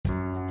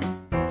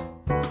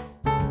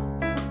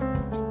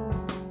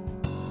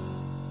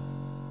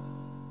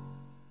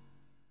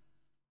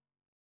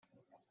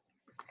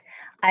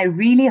I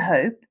really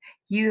hope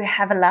you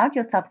have allowed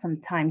yourself some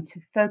time to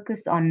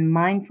focus on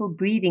mindful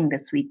breathing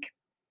this week.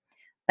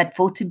 But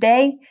for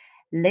today,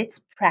 let's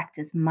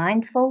practice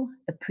mindful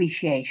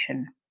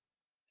appreciation.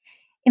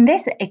 In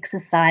this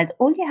exercise,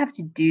 all you have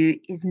to do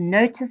is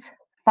notice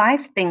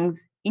 5 things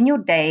in your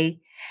day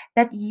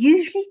that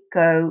usually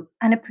go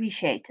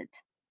unappreciated.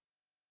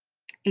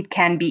 It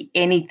can be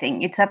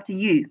anything, it's up to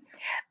you.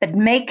 But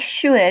make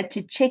sure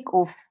to check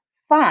off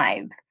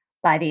 5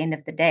 by the end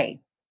of the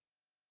day.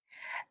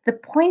 The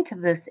point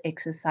of this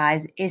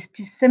exercise is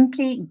to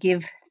simply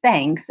give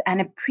thanks and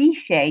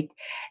appreciate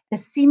the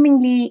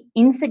seemingly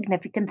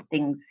insignificant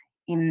things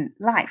in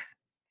life,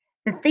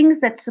 the things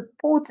that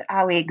support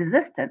our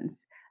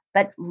existence,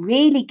 but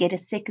rarely get a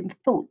second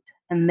thought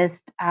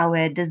amidst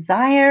our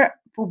desire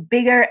for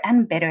bigger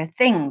and better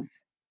things.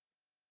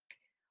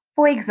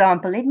 For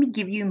example, let me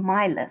give you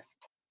my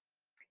list.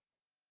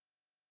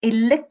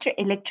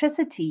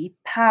 Electricity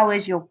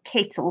powers your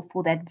kettle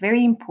for that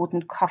very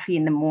important coffee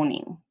in the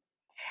morning.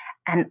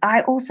 And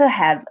I also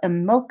have a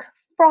milk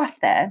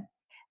frother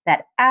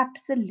that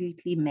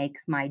absolutely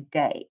makes my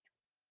day.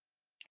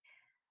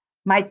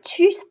 My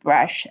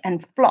toothbrush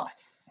and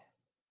floss,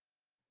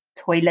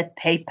 toilet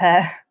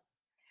paper,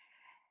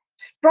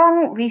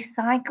 strong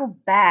recycled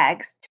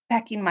bags to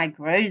pack in my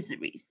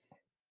groceries.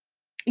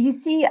 You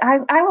see,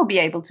 I will be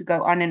able to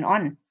go on and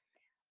on,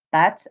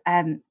 but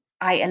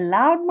I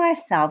allowed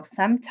myself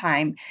some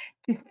time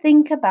to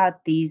think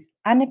about these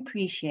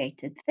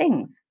unappreciated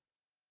things.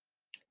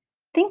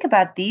 Think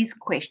about these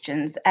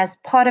questions as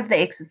part of the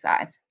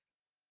exercise.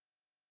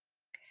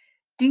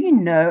 Do you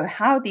know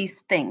how these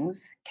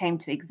things came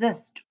to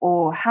exist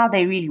or how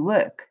they really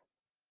work?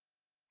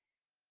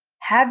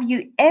 Have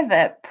you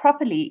ever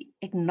properly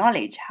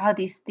acknowledged how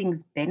these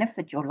things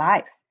benefit your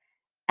life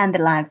and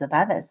the lives of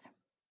others?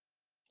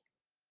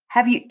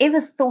 Have you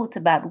ever thought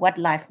about what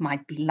life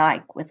might be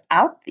like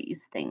without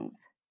these things?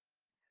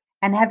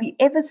 And have you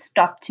ever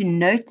stopped to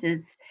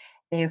notice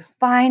their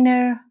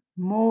finer,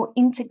 more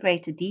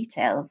integrated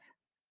details?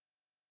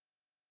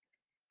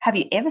 Have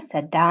you ever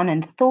sat down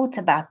and thought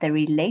about the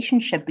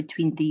relationship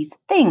between these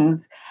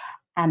things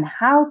and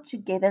how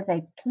together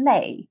they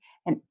play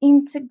an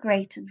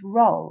integrated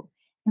role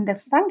in the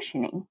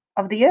functioning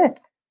of the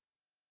earth?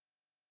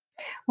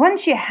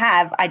 Once you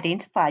have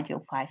identified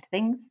your 5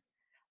 things,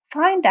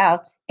 find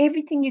out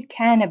everything you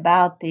can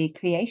about their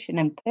creation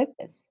and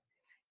purpose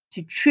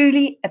to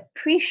truly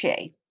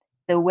appreciate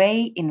the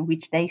way in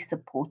which they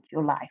support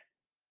your life.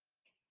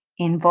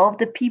 Involve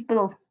the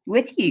people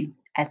with you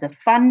as a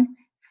fun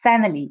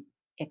family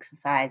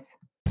exercise.